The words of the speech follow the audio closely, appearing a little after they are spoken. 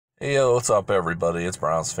Hey, yo, what's up, everybody? It's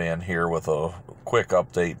Browns fan here with a quick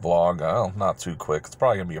update vlog. Well, not too quick. It's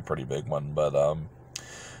probably gonna be a pretty big one, but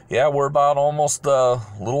yeah, we're about almost a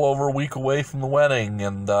little over a week away from the wedding,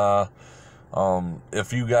 and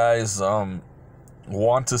if you guys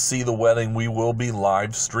want to see the wedding, we will be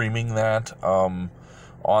live streaming that on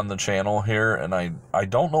the channel here, and I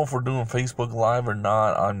don't know if we're doing Facebook Live or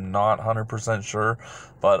not. I'm not 100% sure,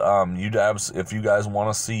 but if you guys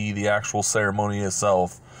want to see the actual ceremony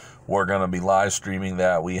itself, we're going to be live streaming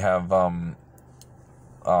that. We have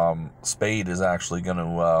Spade is actually going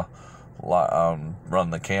to run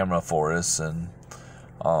the camera for us, and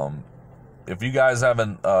if you guys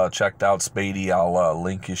haven't checked out Spady, I'll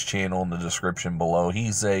link his channel in the description below.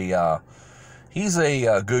 He's a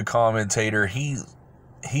good commentator. He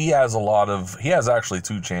has actually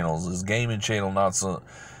two channels. His gaming channel, not so.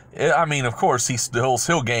 I mean, of course,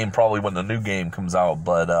 he'll game probably when the new game comes out,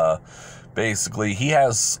 but basically, he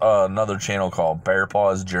has another channel called Bear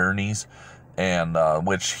Paws Journeys, and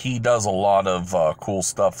which he does a lot of cool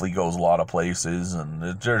stuff. He goes a lot of places, and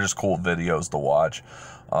they're just cool videos to watch.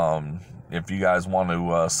 If you guys want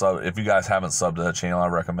to if you guys haven't subbed to that channel, I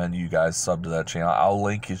recommend you guys sub to that channel. I'll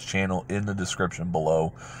link his channel in the description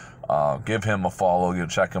below. Give him a follow. Go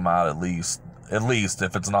check him out at least. At least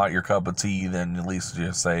if it's not your cup of tea, then at least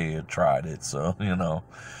just say you tried it. So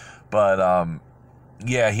but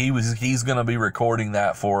yeah, he's gonna be recording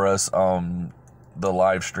that for us. The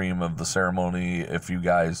live stream of the ceremony, if you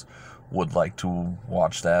guys would like to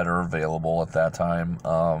watch that, or available at that time.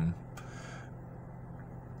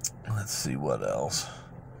 Let's see what else.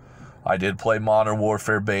 I did play Modern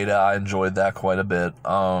Warfare Beta. I enjoyed that quite a bit.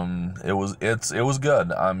 It was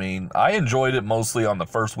good. I mean, I enjoyed it mostly on the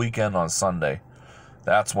first weekend on Sunday.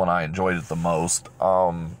 That's when I enjoyed it the most.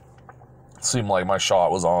 Seemed like my shot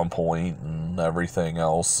was on point and everything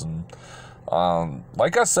else. And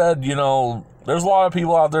like I said, there's a lot of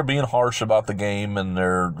people out there being harsh about the game, and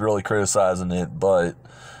they're really criticizing it, but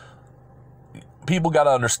people got to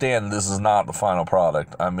understand this is not the final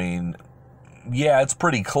product. I mean, yeah, it's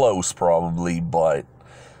pretty close probably, but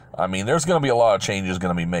I mean, there's going to be a lot of changes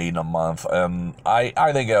going to be made in a month, and I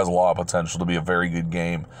think it has a lot of potential to be a very good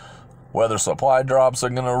game. Whether supply drops are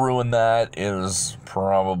going to ruin that is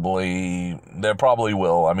they probably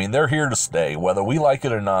will. I mean, they're here to stay. Whether we like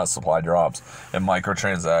it or not, supply drops and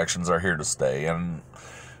microtransactions are here to stay. And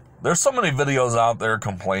there's so many videos out there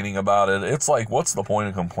complaining about it. It's like, what's the point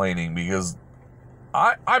of complaining? Because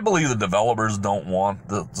I believe the developers don't want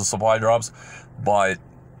the supply drops, but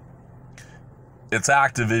it's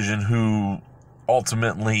Activision who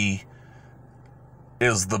ultimately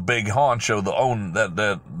is the big honcho,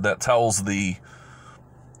 that tells the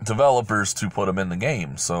developers to put them in the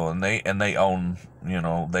game. So and they own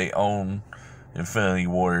they own Infinity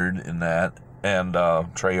Ward in that, and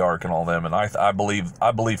Treyarch and all them. And I believe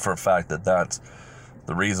for a fact that that's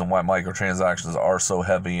the reason why microtransactions are so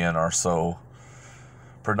heavy and are so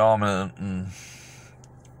predominant and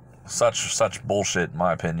such bullshit, in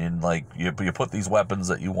my opinion. Like, you put these weapons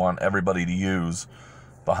that you want everybody to use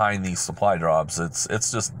behind these supply drops.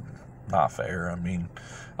 It's just not fair. I mean,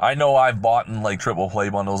 I know I've bought in like triple play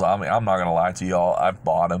bundles. I mean, I'm not gonna lie to y'all, I've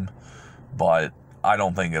bought them, but I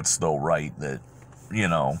don't think it's still right that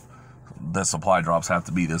the supply drops have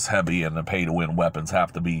to be this heavy and the pay to win weapons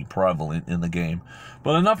have to be prevalent in the game.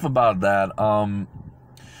 But enough about that.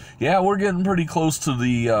 Yeah, we're getting pretty close to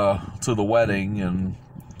the wedding, and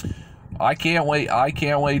I can't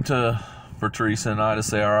wait for Teresa and I to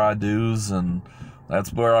say our I-dos, and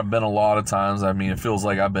that's where I've been a lot of times. I mean, it feels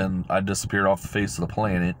like I disappeared off the face of the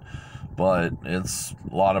planet, but it's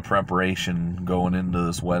a lot of preparation going into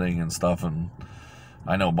this wedding and stuff. And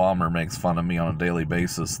I know Bomber makes fun of me on a daily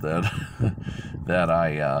basis that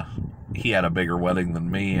he had a bigger wedding than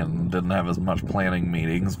me and didn't have as much planning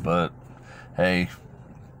meetings, but hey,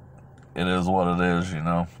 it is what it is,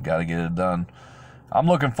 got to get it done. I'm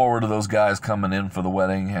looking forward to those guys coming in for the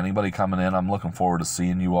wedding. Anybody coming in, I'm looking forward to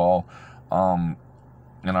seeing you all.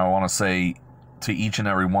 And I want to say to each and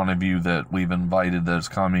every one of you that we've invited that's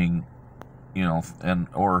coming,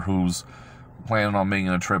 or who's planning on making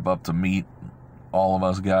a trip up to meet all of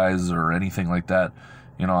us guys or anything like that,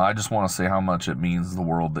 I just want to say how much it means the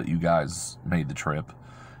world that you guys made the trip,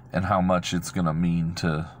 and how much it's going to mean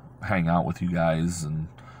to hang out with you guys and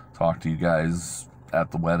talk to you guys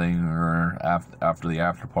at the wedding or after the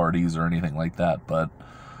after parties or anything like that. But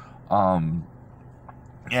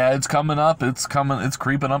yeah, it's coming up. It's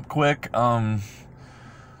creeping up quick.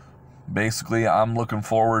 Basically, I'm looking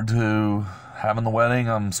forward to having the wedding.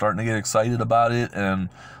 I'm starting to get excited about it, and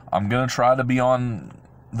I'm gonna try to be on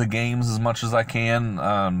the games as much as I can.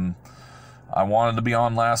 I wanted to be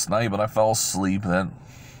on last night, but I fell asleep. That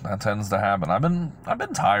tends to happen. I've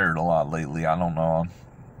been tired a lot lately. I don't know.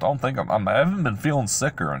 Don't think I haven't been feeling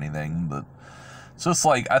sick or anything, but it's just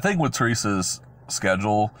like, I think with Teresa's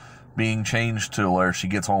schedule being changed to where she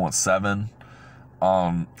gets home at 7,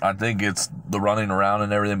 I think it's the running around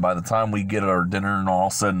and everything. By the time we get our dinner and all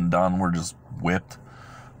said and done, we're just whipped.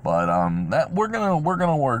 But that we're gonna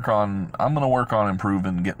work on. I'm gonna work on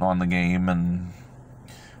improving, getting on the game, and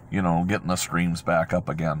getting the streams back up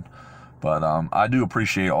again. But I do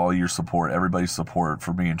appreciate all your support, everybody's support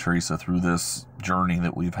for me and Teresa through this journey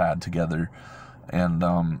that we've had together. And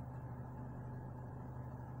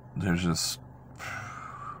there's just,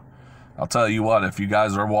 I'll tell you what, if you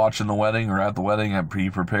guys are watching the wedding or at the wedding, be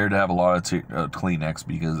prepared to have a lot of Kleenex,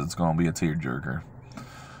 because it's going to be a tearjerker.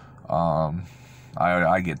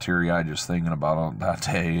 I get teary-eyed just thinking about that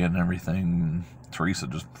day and everything. Teresa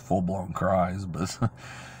just full-blown cries. But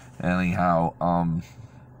anyhow,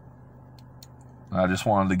 I just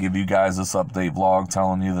wanted to give you guys this update vlog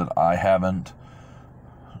telling you that I haven't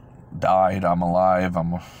died. I'm alive.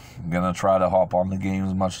 I'm going to try to hop on the game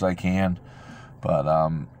as much as I can. But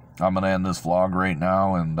I'm going to end this vlog right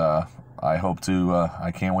now, and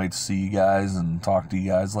I can't wait to see you guys and talk to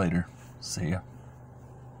you guys later. See ya.